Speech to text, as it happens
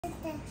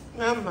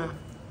Mama.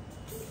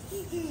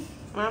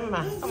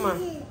 Mama, come on.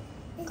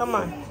 Come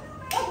on.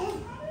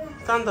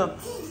 Stand up.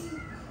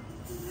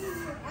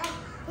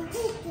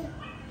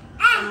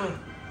 Come on.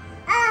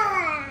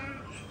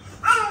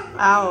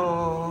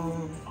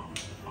 Ow.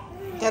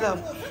 Get up.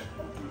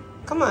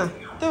 Come on.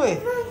 Do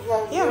it.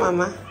 Yeah,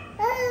 Mama.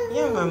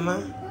 Yeah,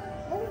 Mama.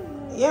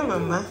 Yeah,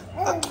 Mama.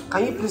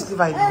 Can you please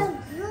leave I go?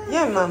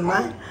 Yeah,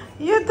 Mama.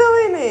 You're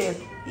doing it.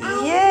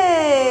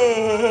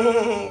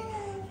 Yay.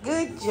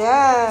 Good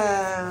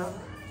job.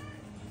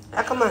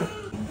 Ah, come on.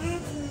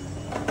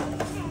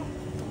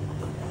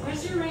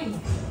 Where's your ring?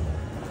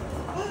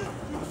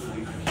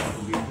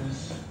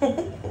 I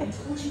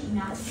told you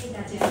not to take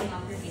that damn thing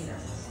off your finger.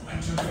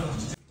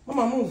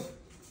 Mama, move.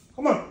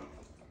 Come on.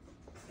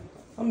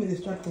 Don't be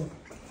distracted.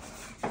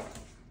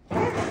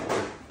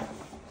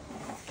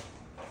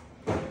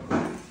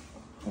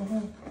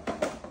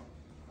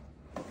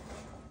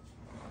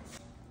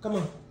 Come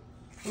on.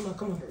 Come on,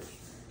 come on.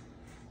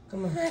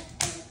 Come on.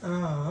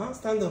 Ah,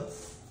 stand up.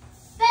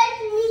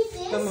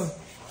 Come on.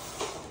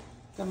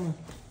 Come on.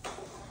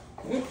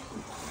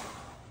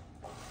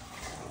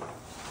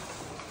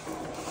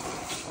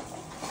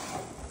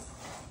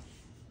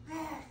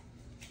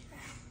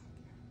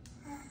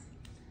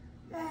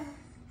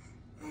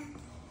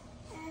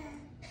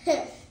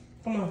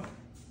 Come on.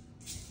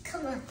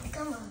 Come on,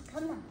 come on,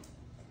 come on.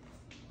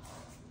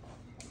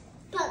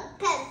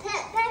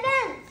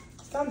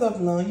 Stand up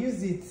now,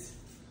 use it.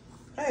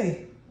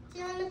 Hey.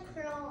 You want to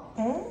crawl?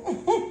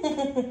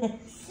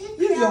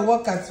 Use your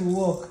walker to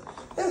walk.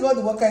 That's what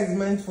the walker is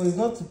meant for, it's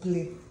not to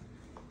play.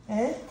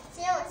 Eh?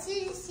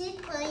 She's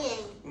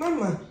playing.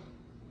 Mama,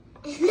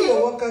 use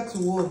your walker to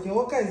walk. Your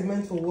walker is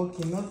meant for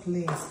walking, not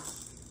playing.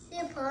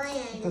 She's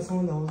playing. Look at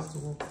someone that wants to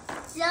walk.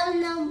 So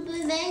no,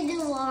 they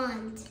don't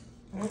want.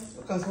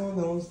 Look at someone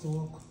that wants to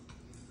walk.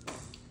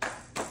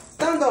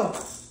 Stand up.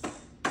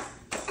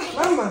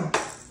 Mama.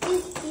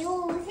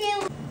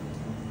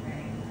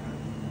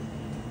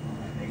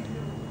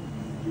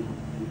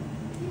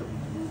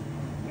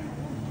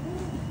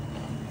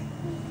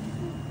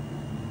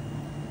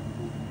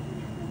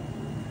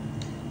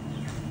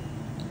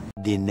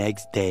 The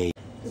next day.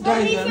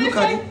 Guys, look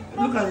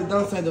at the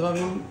downside of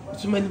having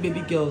too many baby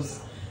girls.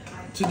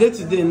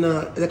 Today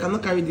now, they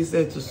cannot carry this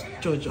hair to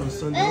church on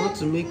Sunday. I want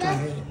to make a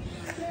hair.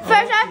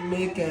 I want to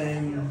make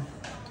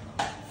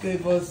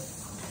Favors.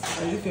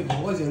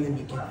 What's your name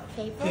again?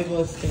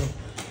 Favors hair.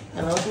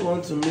 And I also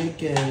want to make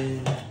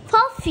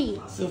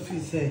Puffy.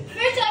 Sophie's hair.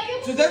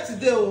 Today,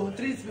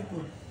 3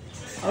 people.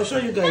 I'll show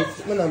you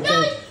guys when I'm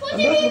done. I'm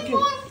not looking.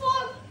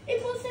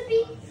 It's supposed to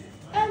be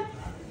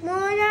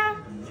Mona,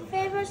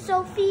 Favor,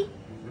 Sophie,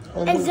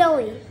 and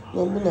Zoe.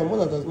 No,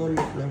 Mona does not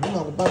make them.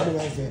 Mona will buy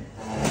Mona's hair.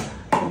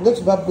 I'm going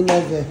to buy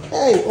Mona's hair.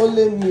 Hey,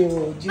 only me.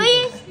 Oh,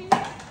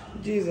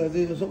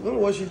 Jesus. So I'm going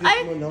to wash it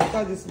this morning. I'll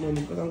start this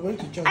morning because I'm going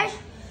to church.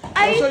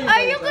 Are you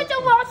going to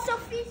wash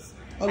Sophie's?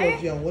 All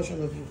of you, I'll wash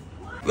all of you.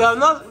 We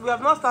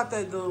have not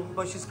started though,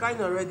 but she's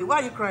crying already. Why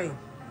are you crying?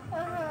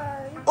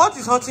 What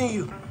is hurting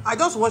you? I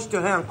just washed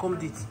your hair and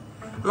combed it.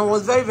 And I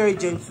was very, very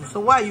gentle. So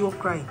why are you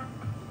crying?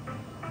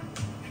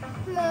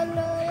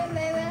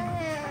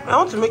 I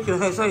want to make your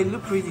hair so you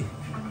look pretty.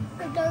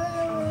 I don't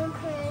want to look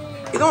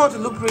pretty. You don't want to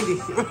look pretty?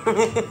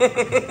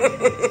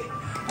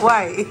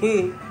 Why?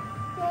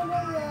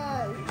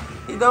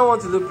 You don't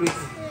want to look pretty?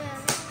 Yeah.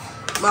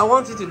 But I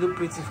want you to look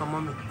pretty for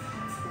mommy.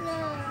 No.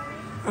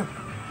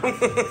 I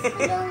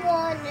don't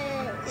want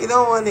it. You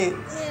don't want it?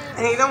 Yeah.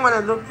 And you don't want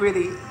to look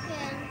pretty?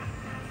 Yeah.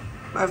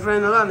 My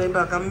friend,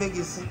 I can make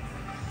you see.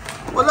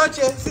 Well,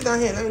 sit down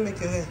here. Let me make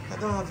your hair. I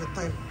don't have the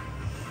time.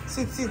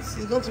 Sit.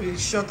 It's going to be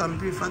short and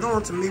brief. I don't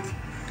want to make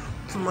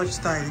too much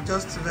style.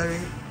 Just very,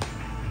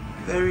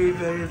 very,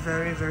 very,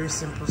 very, very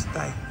simple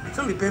style. It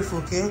won't be painful,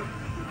 okay?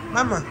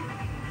 Mama.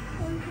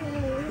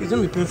 It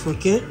won't be painful,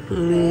 okay?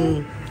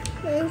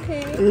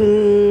 Okay.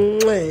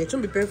 It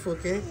won't be painful,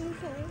 okay? Okay.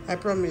 I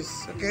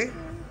promise, okay?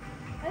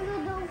 I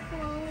will do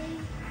fine.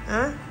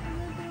 Huh?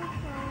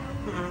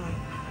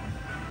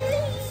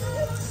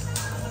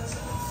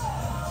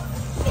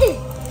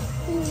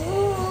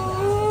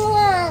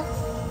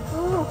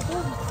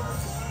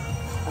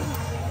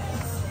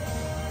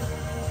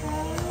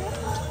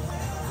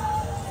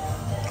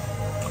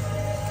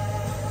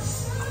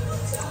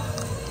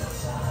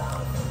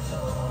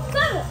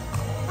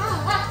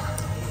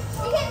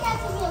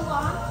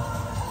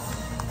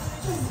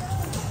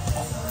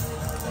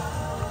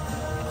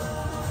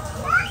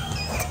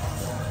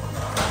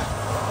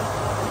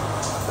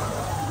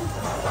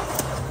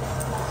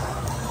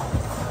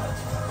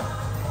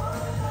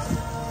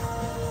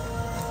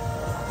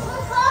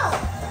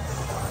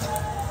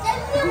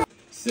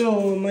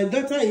 So my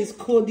daughter is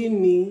scolding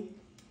me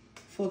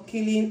for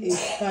killing a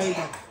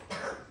spider.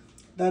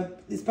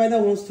 That the spider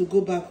wants to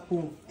go back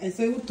home. I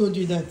said, who told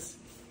you that?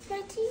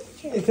 My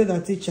teacher. I said,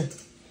 our teacher.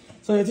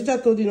 So your teacher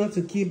told you not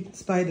to keep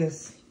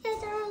spiders. Yes,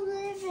 they're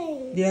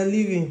living. They are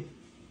leaving.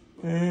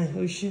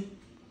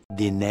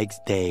 The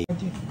next day.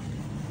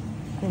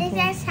 It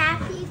says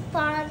Happy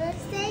Father's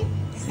Day,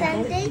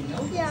 Sunday,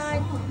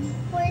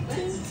 14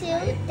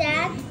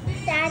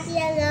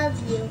 Daddy, I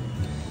love you.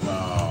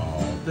 Wow,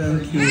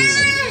 thank you.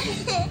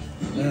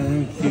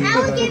 Thank you. I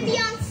will give you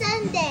on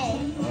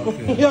Sunday.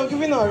 Okay. You're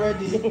giving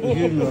already. You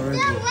gave me already.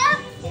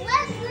 So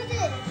let's do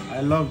this.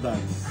 I love that.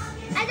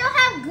 I don't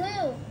have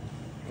glue.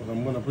 But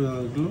I'm gonna put it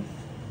on the glue.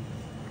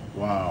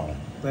 Wow,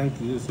 thank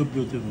you. You're so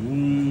beautiful.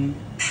 Mommy.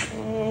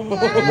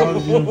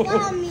 Love you.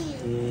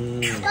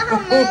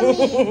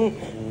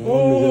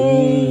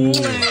 Mommy.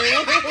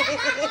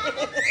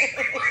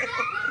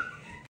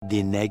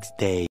 The next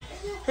day.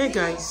 Hey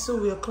guys, so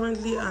we are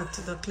currently at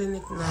the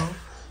clinic now.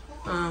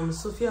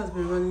 Sophia has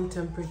been running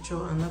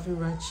temperature and having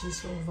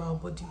rashes all over her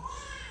body.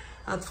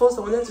 At first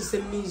I wanted to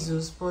say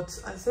measles, but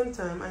at the same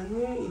time I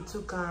knew it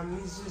took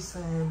measles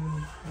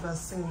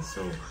vaccine,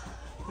 so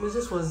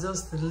measles was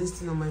just the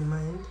listing on my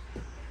mind.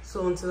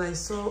 So until I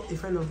saw a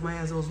friend of mine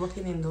as I was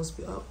walking in the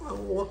hospital,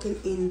 walking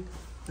in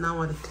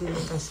now at the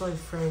clinic, I saw a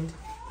friend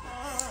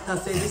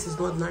that said this is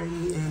not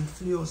ordinary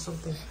flu or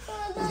something.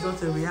 It's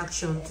not a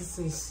reaction. This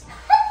is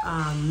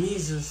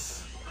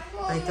measles.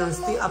 It can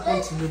still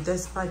happen to you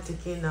despite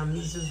taking a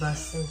measles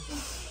vaccine.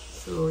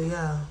 So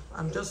yeah,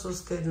 I'm just so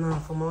scared now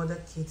for my other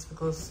kids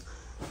because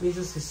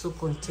measles is so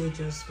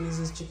contagious.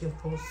 Measles,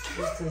 chickenpox,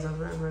 those things are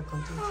very, very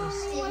contagious.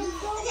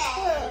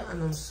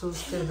 And I'm so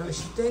scared. And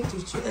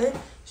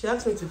she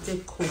asked me to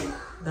take Coke.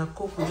 That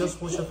Coke will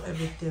just wash off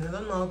everything. I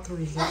don't know how true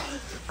is it.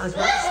 And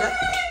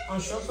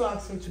she also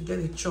asked me to get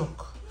a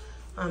chalk.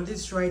 And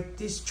this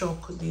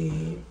chalk,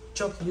 the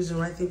chalk using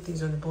writing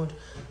things on the board,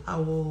 I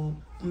will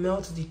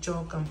melt the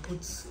chalk and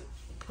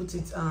put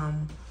it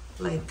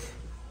like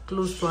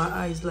close to her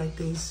eyes like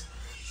this,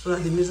 so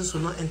that the measles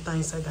will not enter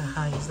inside her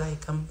eyes,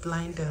 like I'm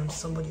blind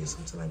somebody or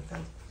something like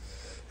that.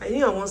 I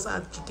knew I once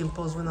had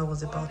chickenpox when I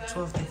was about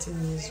 12,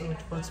 13 years old,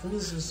 but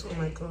measles, oh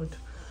my god,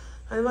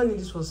 I never knew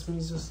this was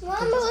measles.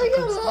 Mama, look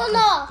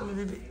at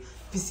baby.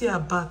 You see her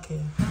back,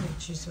 oh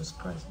Jesus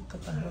Christ, look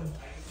at her hand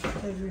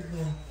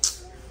everywhere.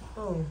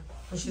 Oh,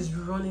 and she's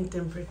running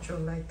temperature,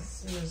 like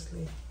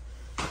seriously.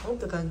 I hope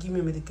they can give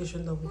me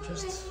medication that will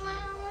just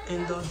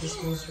end all this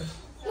misery.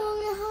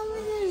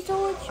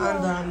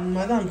 And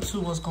Madam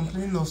too was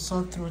complaining of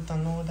sore throat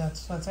and all that,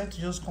 so I tried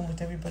to just come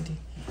with everybody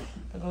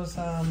because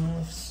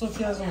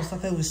Sophia's one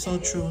started with sore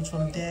throat.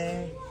 From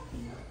there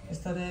we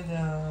started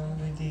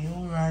with the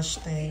whole rash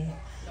thing.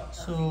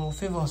 So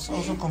Favor was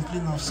also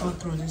complaining of sore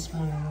throat this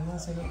morning, and I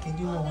said, okay, do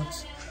you know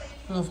what,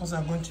 all of us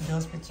are going to the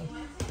hospital.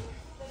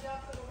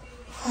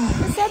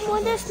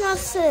 Someone is not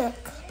sick.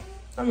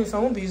 That means I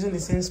won't be using the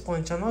same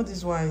sponge, and all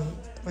this why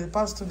for the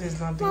past 2 days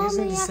now I've been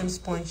using the same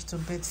sponge to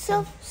bathe.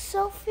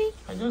 Sophie?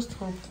 I just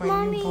hope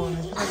my newborn,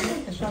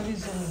 especially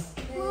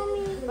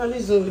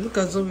Zoe. Look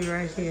at Zoe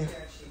right here.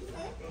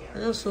 I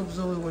just hope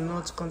Zoe will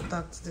not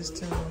contact this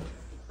thing.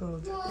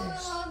 God,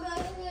 yes.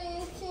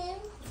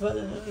 But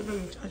let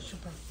me touch your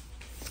back.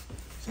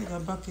 See, your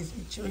back is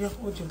itchy. Oh, yeah,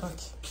 hold your back.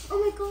 Oh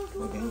my god.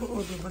 Okay,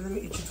 hold it, but let me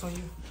itch it for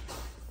you.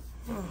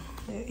 Oh,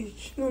 yeah,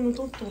 itch. No,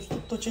 don't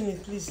stop touching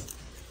it, please.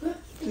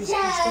 Please,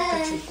 stop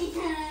touching.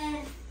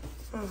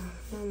 Oh,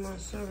 Mama,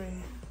 sorry.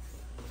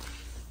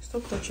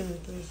 Stop touching me,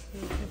 please.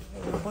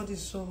 My body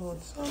is so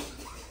hot. Oh,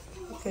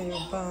 okay,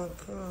 your back.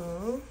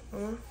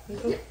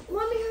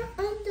 Mommy, her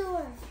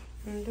underwear.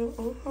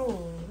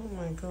 Oh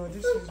my god,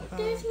 this is bad.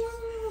 There's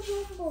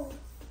one bubble.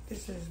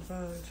 This is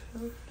bad.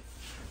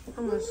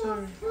 Mama,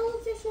 sorry.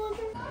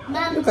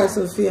 Mom. Look at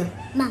Sophia.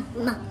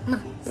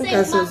 Look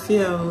at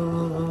Sophia.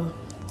 Oh.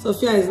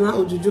 Sophia is not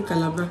Ojuju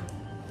Calabar.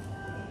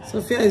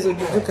 Sophia is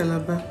Ojuju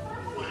Calabar.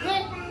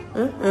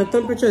 Her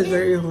temperature is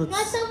very hot.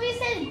 No,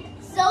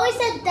 Zoe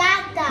said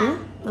that.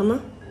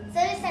 Mama?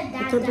 Zoe said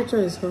that. The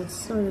temperature is hot.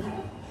 Sorry.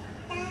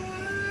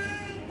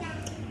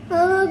 Go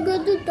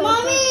to the doctor.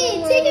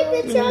 Mommy, take a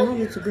picture. No, I want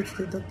you to go to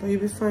the doctor.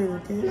 You'll be fine,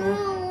 okay? No,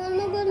 I'm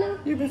not gonna.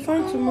 You'll be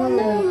fine tomorrow.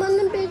 No, I'm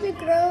gonna be the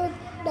girl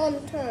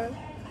doctor.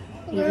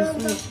 You'll be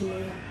fine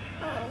tomorrow.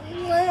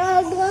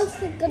 I'm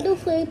gonna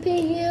sleep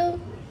in you.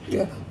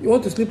 Yeah, you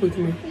want to sleep with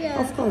me? Yeah.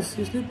 Of course,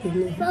 you sleep with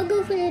me. I'll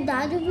go for your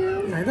daddy's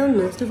room. I don't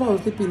know. Stephen will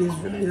sleep in his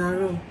room, in our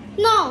room.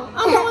 No,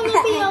 I don't want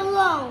to be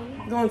alone.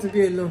 You don't want to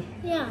be alone?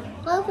 Yeah.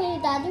 Go for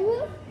your daddy's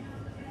room?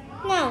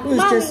 No. Who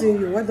is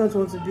chasing you? Why don't you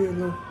want to be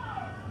alone?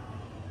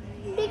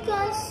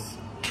 Because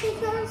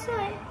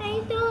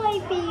I don't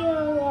like being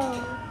alone.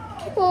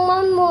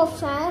 One more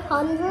time,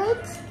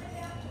 hundreds.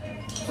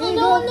 I don't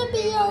want to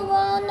be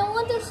alone. I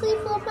want to sleep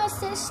with my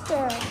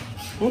sister.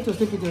 You want to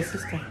sleep with your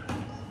sister?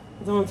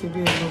 I don't want to be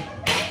alone.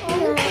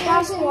 Yeah,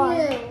 that's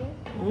why.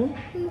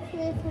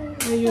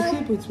 Yeah, you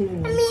sleep with me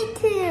now. Me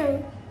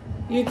too.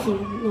 You too?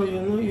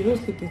 No, you don't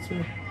sleep with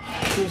me.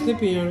 You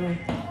sleep in your room.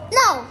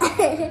 No.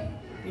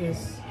 Yes.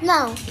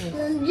 No. Yes.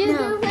 You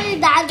go for your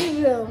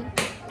daddy's room.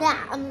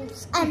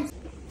 Yeah,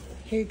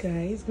 Hey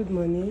guys, good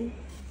morning.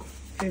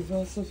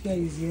 Favor, Sophia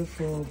is here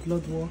for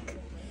blood work.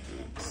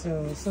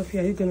 So,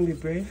 Sophia, are you going to be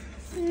brave?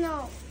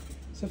 No.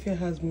 Sophia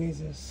has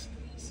measles.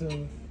 So,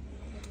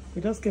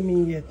 we just came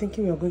in here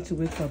thinking we were going to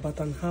wait for about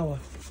an hour.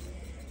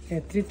 They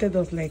treated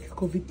us like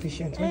COVID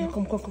patients. When you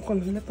come,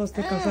 let us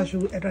take us. I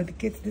should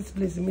eradicate this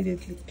place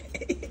immediately.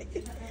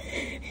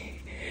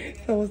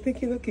 I was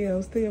thinking, okay,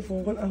 I'll stay here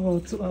for 1 hour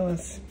or 2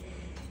 hours.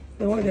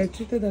 Then they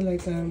treated her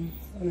like an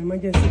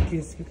emergency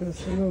case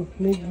because, you know,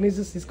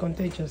 measles is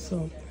contagious.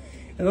 So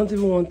I don't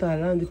even want her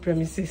around the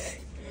premises.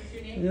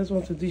 I just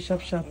want to do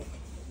sharp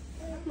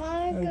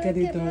and get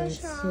it done.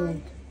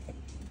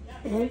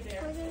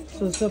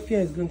 So Sophia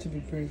is going to be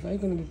brave. Are you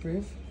going to be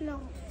brave? No.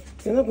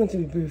 You're not going to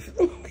be brave.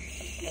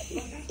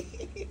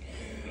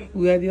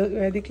 we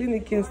are the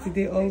clinic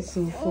yesterday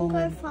also for.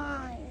 Okay,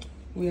 fine.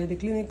 We are the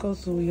clinic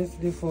also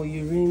yesterday for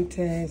urine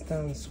test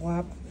and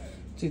swab.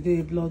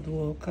 Today blood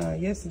work.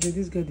 Yesterday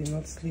this girl did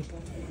not sleep.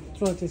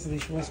 Throughout yesterday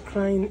she was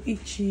crying,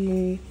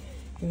 itchy.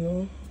 You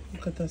know,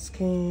 look at her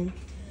skin.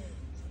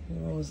 It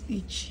was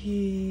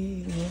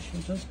itchy. You know, she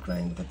was just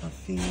crying. Look at her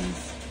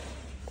face.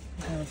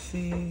 Look at her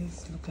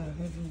face. Look at her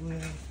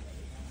everywhere.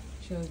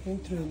 She has been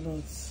through a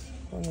lot.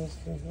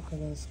 Honestly, look at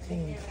her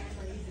skin.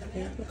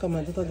 Yeah, look at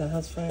my daughter that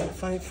has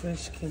fine fresh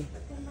skin.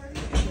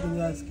 Look at how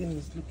her skin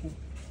is looking.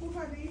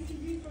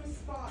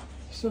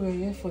 So we're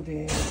here for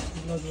the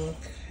blood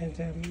work, and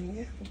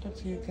yeah, I'll talk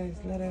to you guys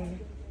later.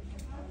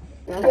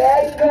 Yeah, you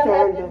don't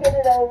have to get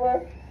it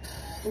over.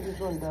 Put this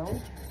one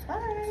down.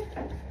 Hi.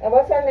 And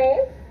what's her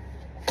name?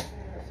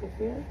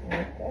 Sophia.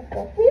 Okay,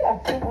 Sophia.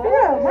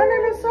 Yeah, my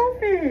name is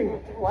Sophie.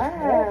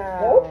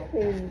 Wow.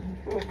 Sophie.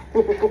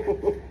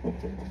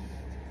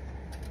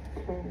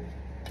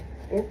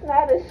 It's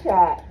not a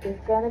shot. It's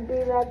gonna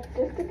be like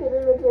just to get a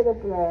little bit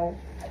of blood.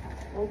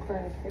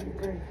 Okay, be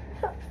brave.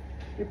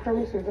 You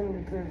promise you're gonna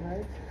be brave,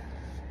 right?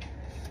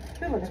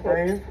 You look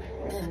brave.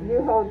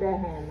 You hold that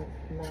hand,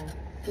 man.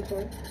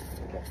 Okay.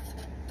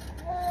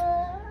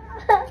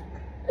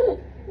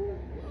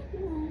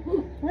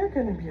 You're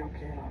gonna be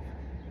okay, love.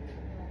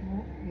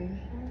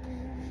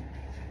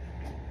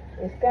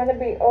 It's gonna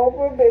be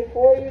over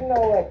before you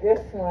know it. This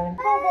one.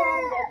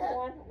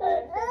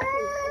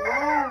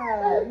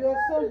 Wow,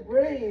 you're so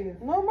brave.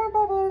 No more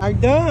bubbles. Are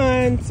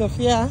done.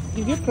 Sophia,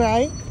 did you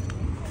cry?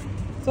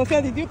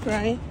 Sophia, did you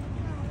cry?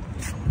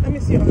 Let me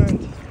see your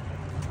hand.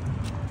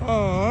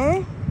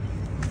 Aww.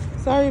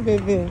 Sorry,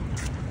 baby.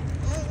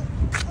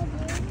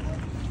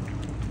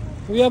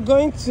 We are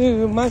going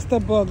to Master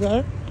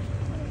Burger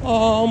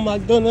or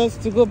McDonald's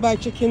to go buy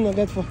chicken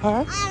nugget for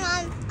her.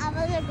 I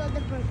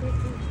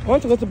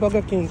want to go to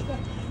Burger King.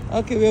 I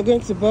want to go to Burger King. Okay, we are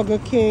going to Burger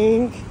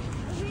King.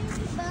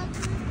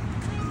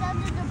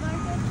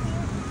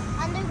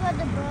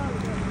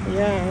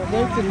 Yeah, we're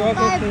going to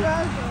Burger King.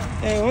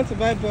 Yeah, I want to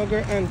buy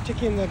burger and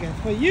chicken nugget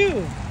for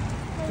you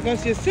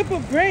because you're super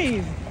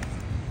brave.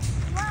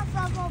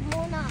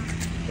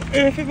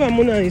 Fifa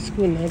Mona is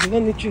school now. They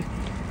don't need you.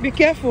 Be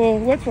careful.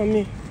 Wait for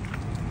me.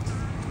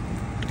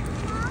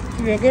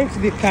 So we are going to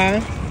the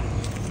car.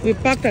 We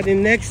parked at the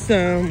next.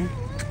 Come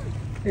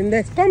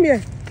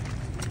here.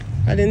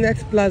 At the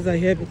next plaza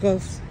here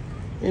because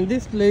in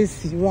this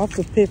place you have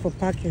to pay for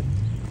parking.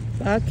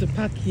 So I had to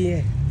park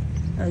here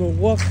and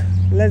walk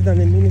less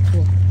than a minute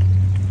walk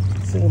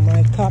to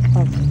my car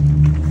park.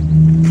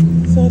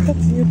 So I'll talk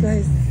to you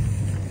guys.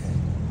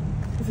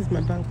 This is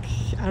my bank,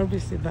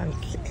 RBC Bank.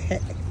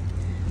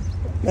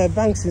 My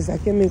bank since I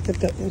came into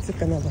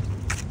Canada.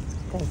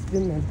 That's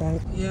been my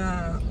bank.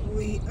 Yeah,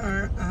 we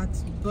are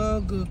at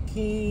Burger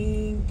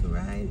King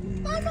right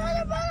now. Let's go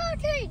to Burger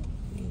King.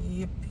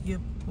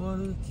 Yep,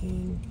 Burger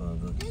King.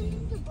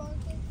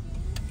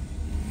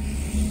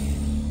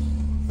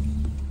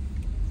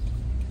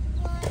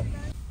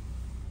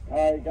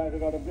 Alright, guys, I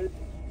got a bit.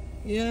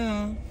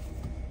 Yeah.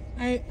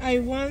 I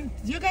want.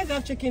 Do you guys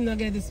have chicken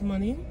nugget this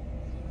morning?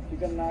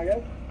 Chicken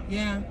nugget?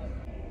 Yeah.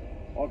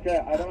 Okay,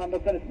 I don't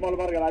understand small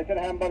burger. I said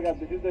hamburger.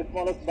 This is the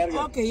smallest burger.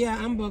 Okay, yeah,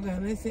 hamburger.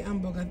 Let's say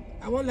hamburger.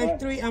 I want like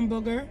 3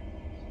 hamburger.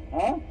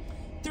 Huh?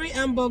 3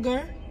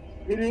 hamburger.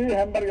 3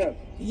 hamburgers.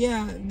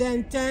 Yeah,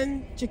 then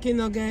 10 chicken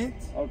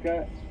nuggets.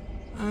 Okay.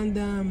 And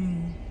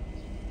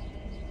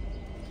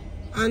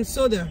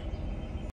soda.